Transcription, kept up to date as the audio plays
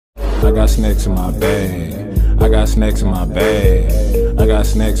I got SNAXX in my bag. I got SNAXX in my bag. I got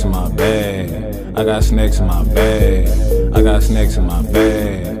SNAXX in my bag. I got SNAXX in my bag. I got SNAXX in my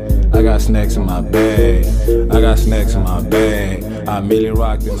bag. I got SNAXX in my bag. I got SNAXX in my bag. I immediately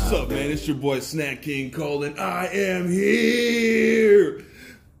rocked it. What's up, man? It's your boy Snack King Cole, and I am here.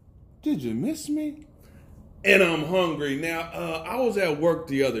 Did you miss me? And I'm hungry. Now, I was at work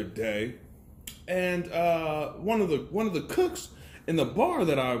the other day, and one of the cooks in the bar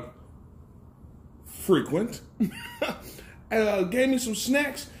that I frequent gave me some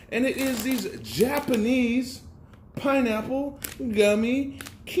snacks, and it is these Japanese pineapple gummy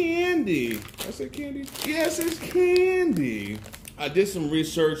candy. I said candy? Yes, it's candy. I did some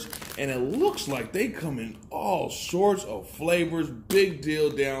research, and it looks like they come in all sorts of flavors. Big deal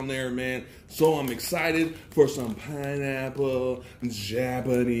down there, man. So I'm excited for some pineapple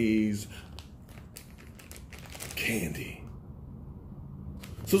Japanese candy.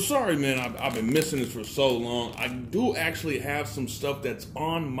 So sorry, man, I've been missing this for so long. I do actually have some stuff that's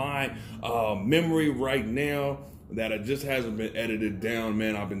on my memory right now that it just hasn't been edited down,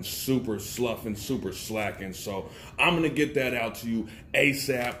 man. I've been super sluffing, super slacking. So I'm gonna get that out to you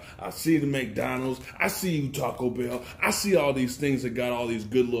ASAP. I see the McDonald's, I see you Taco Bell, I see all these things that got all these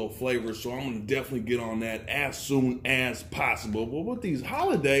good little flavors. So I'm gonna definitely get on that as soon as possible. But with these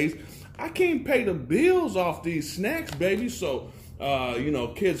holidays, I can't pay the bills off these snacks, baby. So, you know,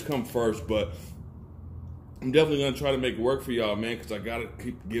 kids come first, but I'm definitely going to try to make it work for y'all, man, because I got to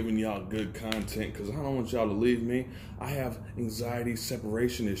keep giving y'all good content, because I don't want y'all to leave me. I have anxiety,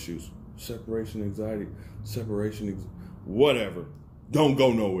 separation issues. Separation anxiety, whatever. Don't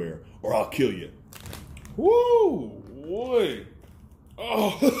go nowhere, or I'll kill you. Woo! Boy.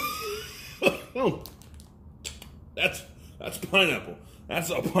 Oh. That's pineapple. That's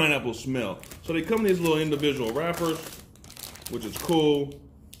a pineapple smell. So they come in these little individual wrappers, which is cool.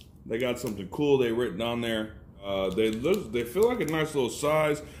 They got something cool they written on there. They feel like a nice little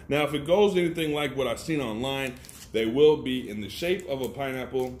size. Now, if it goes anything like what I've seen online, they will be in the shape of a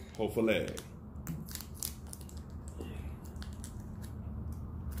pineapple, hopefully.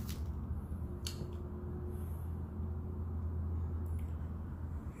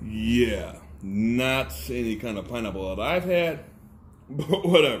 Yeah, not any kind of pineapple that I've had, but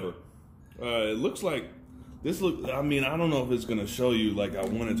whatever. It looks like I mean, I don't know if it's gonna show you like I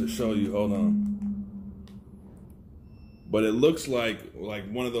wanted to show you. Hold on. But it looks like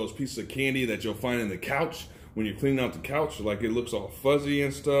one of those pieces of candy that you'll find in the couch when you're cleaning out the couch. Like it looks all fuzzy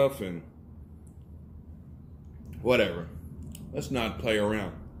and stuff and whatever. Let's not play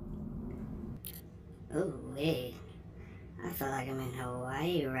around. Oh, wait. I feel like I'm in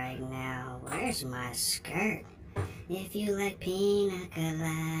Hawaii right now. Where's my skirt? If you like pina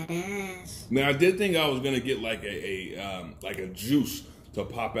coladas. Now, I did think I was gonna get like a juice to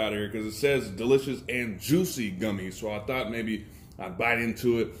pop out of here because it says delicious and juicy gummies. So I thought maybe I'd bite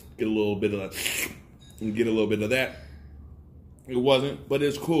into it, get a little bit of that, and get a little bit of that. It wasn't, but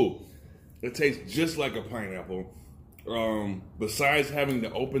it's cool. It tastes just like a pineapple. Besides having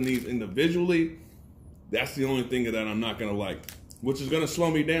to open these individually, that's the only thing that I'm not gonna like, which is gonna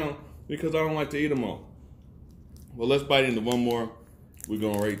slow me down because I don't like to eat them all. Well, let's bite into one more. We're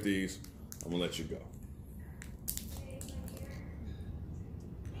going to rate these. I'm going to let you go.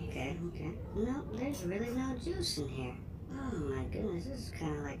 Okay. No, there's really no juice in here. Oh my goodness, this is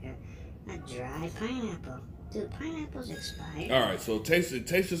kind of like a dry pineapple. Do pineapples expire? All right, so it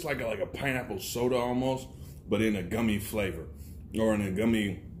tastes just like a pineapple soda almost, but in a gummy flavor. Or in a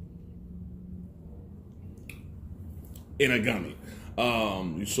gummy.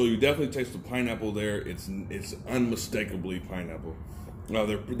 So you definitely taste the pineapple there. It's unmistakably pineapple.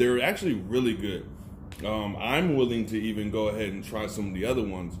 They're actually really good. I'm willing to even go ahead and try some of the other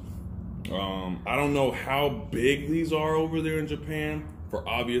ones. I don't know how big these are over there in Japan for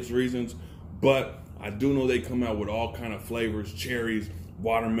obvious reasons, but I do know they come out with all kind of flavors: cherries,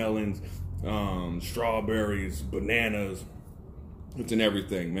 watermelons, strawberries, bananas. It's in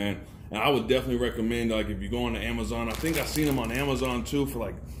everything, man. And I would definitely recommend, like, if you go on to Amazon, I think I've seen them on Amazon too for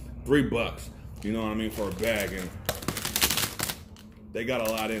like $3, you know what I mean, for a bag, and they got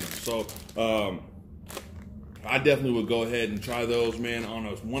a lot in them. So I definitely would go ahead and try those, man, on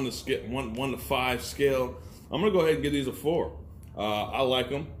a 1 to 5 scale. I'm gonna go ahead and give these a 4. I like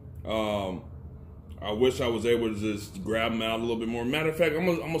them. I wish I was able to just grab them out a little bit more. Matter of fact, I'm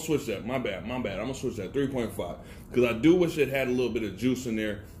gonna switch that. My bad. I'm gonna switch that 3.5 because I do wish it had a little bit of juice in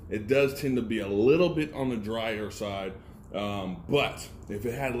there. It does tend to be a little bit on the drier side, but if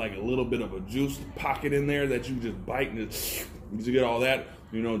it had like a little bit of a juice pocket in there that you just bite and you get all that,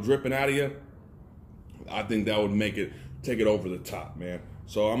 you know, dripping out of you, I think that would take it over the top, man.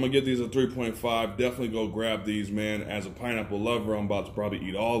 So I'm going to give these a 3.5. Definitely go grab these, man. As a pineapple lover, I'm about to probably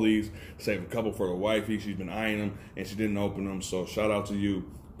eat all these. Save a couple for the wifey. She's been eyeing them, and she didn't open them. So shout out to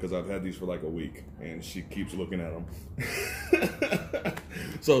you, because I've had these for like a week, and she keeps looking at them.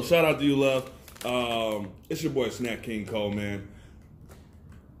 So shout out to you, love. It's your boy, Snack King Cole, man.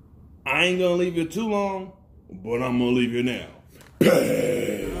 I ain't going to leave you too long, but I'm going to leave you now.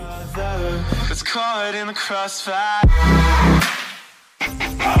 It's caught in the crossfire.